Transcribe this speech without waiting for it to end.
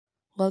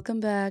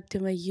Welcome back to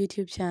my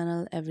YouTube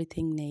channel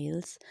Everything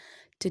Nails.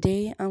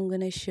 Today I'm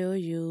going to show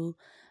you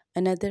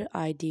another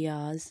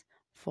ideas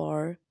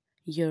for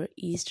your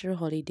Easter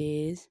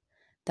holidays,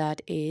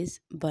 that is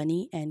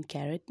bunny and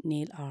carrot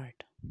nail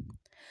art.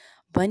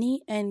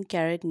 Bunny and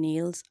carrot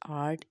nails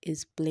art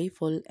is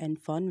playful and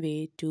fun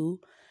way to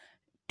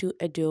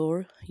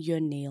adore your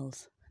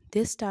nails.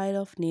 This style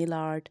of nail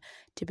art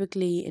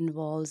typically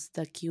involves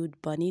the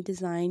cute bunny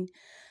design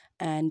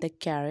and the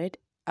carrot,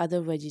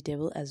 other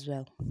vegetable as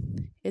well.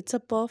 It's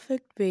a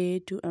perfect way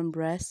to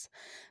embrace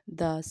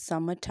the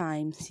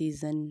summertime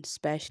season,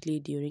 especially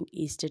during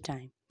Easter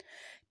time.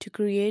 To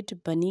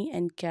create bunny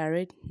and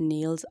carrot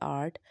nails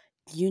art,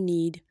 you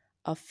need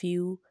a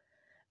few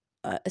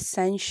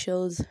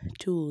essentials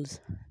tools.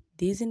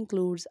 These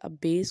includes a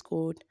base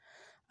coat,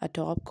 a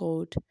top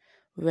coat,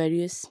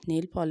 various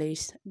nail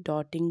polish,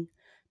 dotting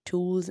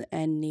tools,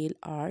 and nail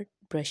art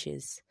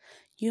brushes.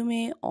 You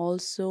may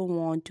also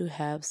want to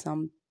have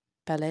some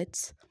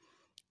palettes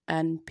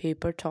and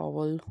paper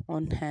towel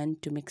on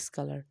hand to mix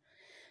color.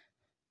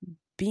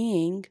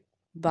 Being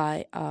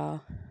by a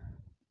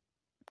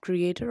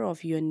creator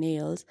of your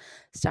nails,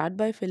 start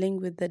by filling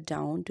with the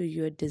down to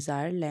your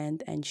desired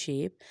length and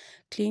shape.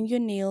 Clean your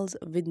nails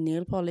with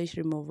nail polish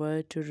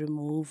remover to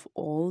remove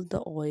all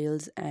the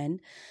oils and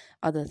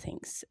other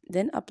things.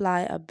 Then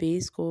apply a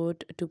base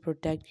coat to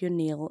protect your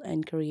nail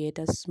and create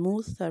a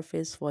smooth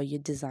surface for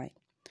your design.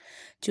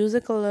 Choose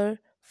a color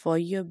for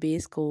your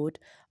base coat.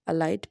 A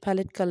light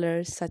palette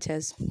color such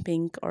as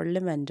pink or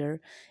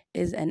lavender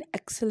is an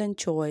excellent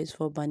choice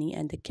for bunny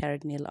and the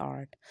carrot nail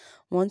art.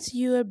 Once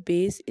your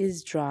base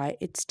is dry,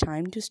 it's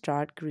time to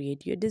start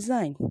create your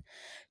design.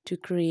 To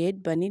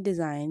create bunny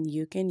design,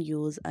 you can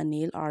use a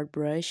nail art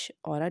brush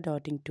or a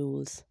dotting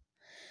tools.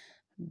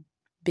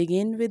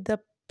 Begin with the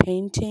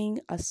painting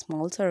a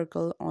small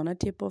circle on a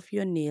tip of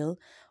your nail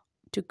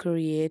to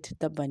create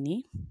the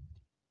bunny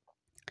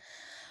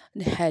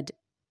head.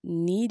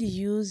 Need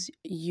use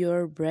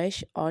your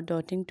brush or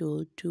dotting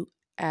tool to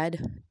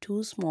add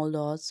two small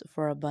dots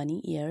for a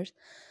bunny ears.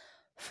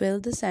 Fill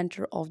the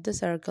center of the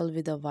circle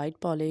with a white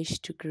polish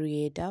to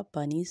create a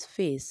bunny's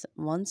face.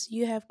 Once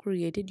you have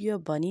created your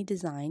bunny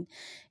design,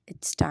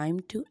 it's time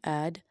to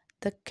add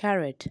the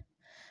carrot.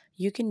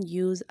 You can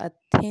use a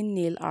thin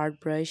nail art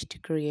brush to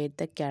create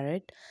the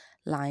carrot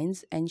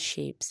lines and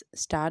shapes.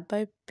 Start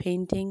by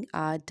painting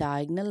a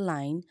diagonal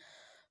line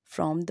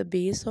from the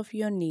base of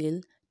your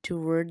nail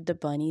toward the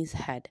bunny's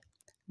head.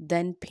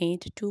 Then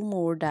paint two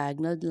more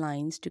diagonal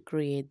lines to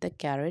create the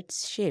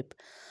carrot's shape.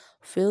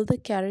 Fill the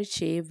carrot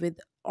shape with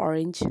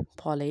orange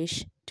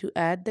polish. To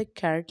add the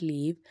carrot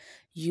leaf,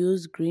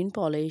 use green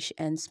polish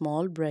and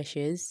small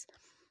brushes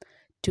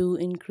to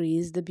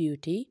increase the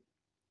beauty.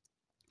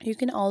 You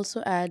can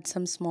also add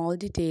some small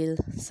details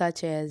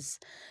such as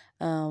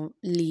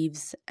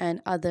leaves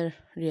and other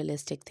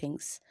realistic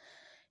things.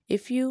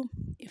 If you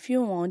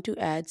want to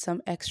add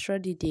some extra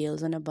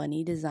details on a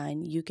bunny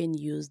design, you can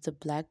use the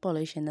black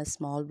polish and a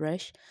small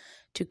brush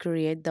to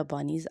create the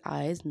bunny's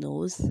eyes,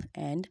 nose,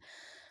 and